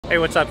Hey,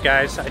 what's up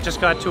guys? I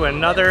just got to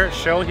another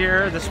show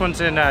here. This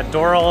one's in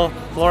Doral,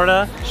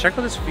 Florida. Check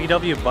out this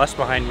VW bus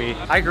behind me.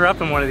 I grew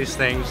up in one of these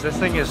things. This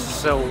thing is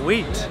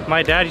sweet.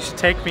 My dad used to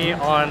take me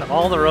on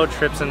all the road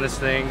trips in this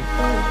thing.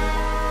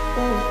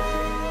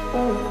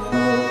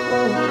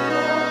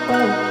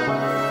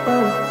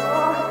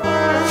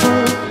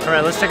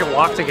 Alright, let's take a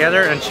walk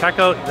together and check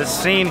out the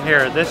scene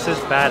here. This is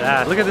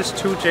badass. Look at this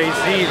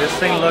 2JZ. This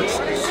thing looks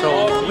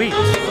so sweet.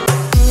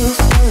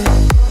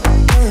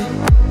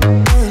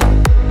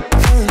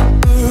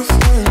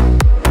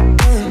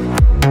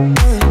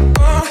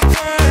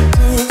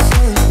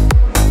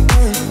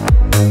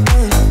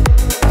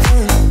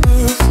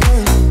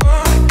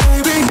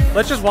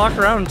 Let's just walk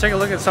around and take a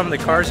look at some of the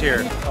cars here.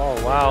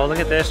 Oh wow, look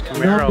at this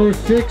Camaro. Number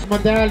 6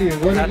 medallion.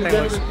 That thing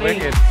looks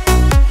wicked.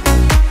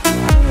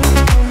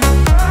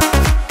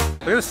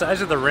 Look at the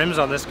size of the rims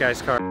on this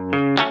guy's car.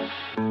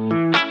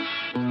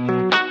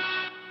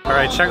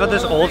 Alright, check out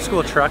this old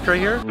school truck right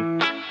here.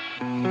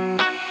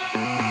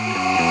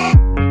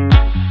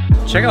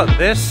 Check out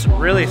this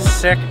really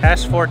sick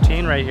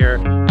S14 right here.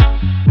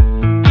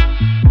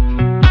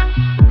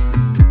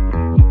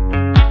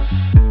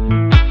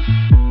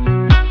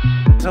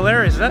 It's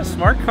hilarious. Is that a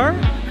smart car?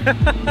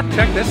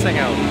 Check this thing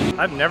out.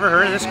 I've never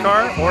heard of this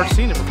car or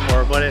seen it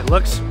before, but it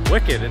looks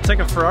wicked. It's like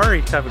a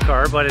Ferrari type of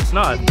car, but it's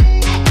not.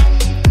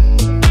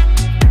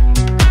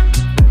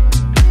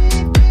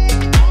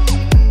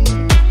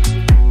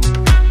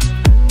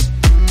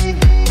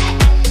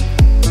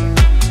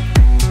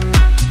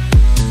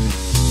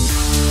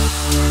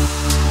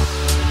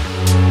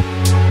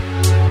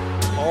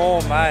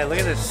 Oh my, look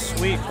at this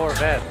sweet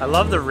Corvette. I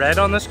love the red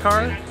on this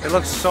car. It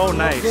looks so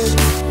nice.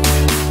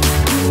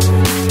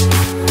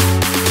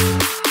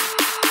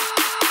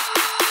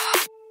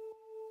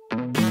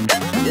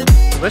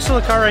 This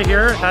little car right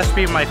here has to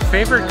be my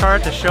favorite car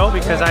at the show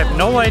because I have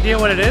no idea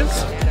what it is.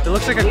 It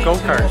looks like a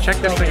go-kart. Check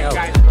this thing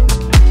out.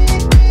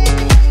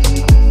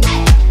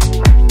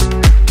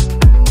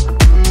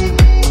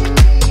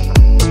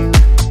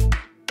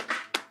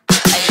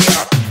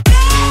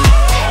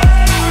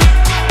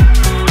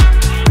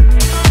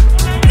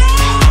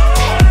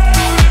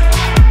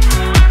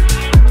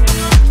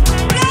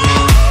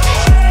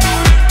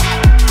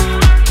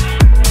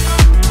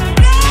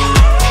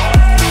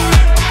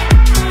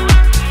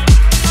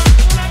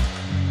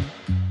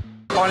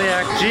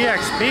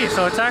 GXP,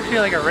 so it's actually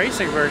like a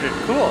racing version.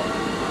 Cool.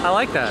 I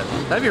like that.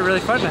 That'd be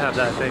really fun to have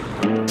that thing.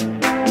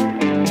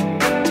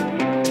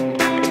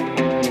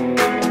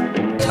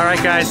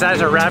 Alright guys, that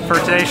is a wrap for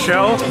today's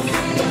show.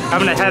 I'm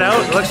gonna head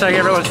out. It looks like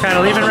everyone's kind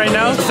of leaving right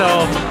now,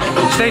 so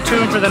stay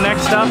tuned for the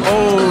next stuff.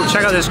 Oh,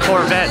 check out this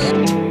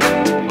Corvette.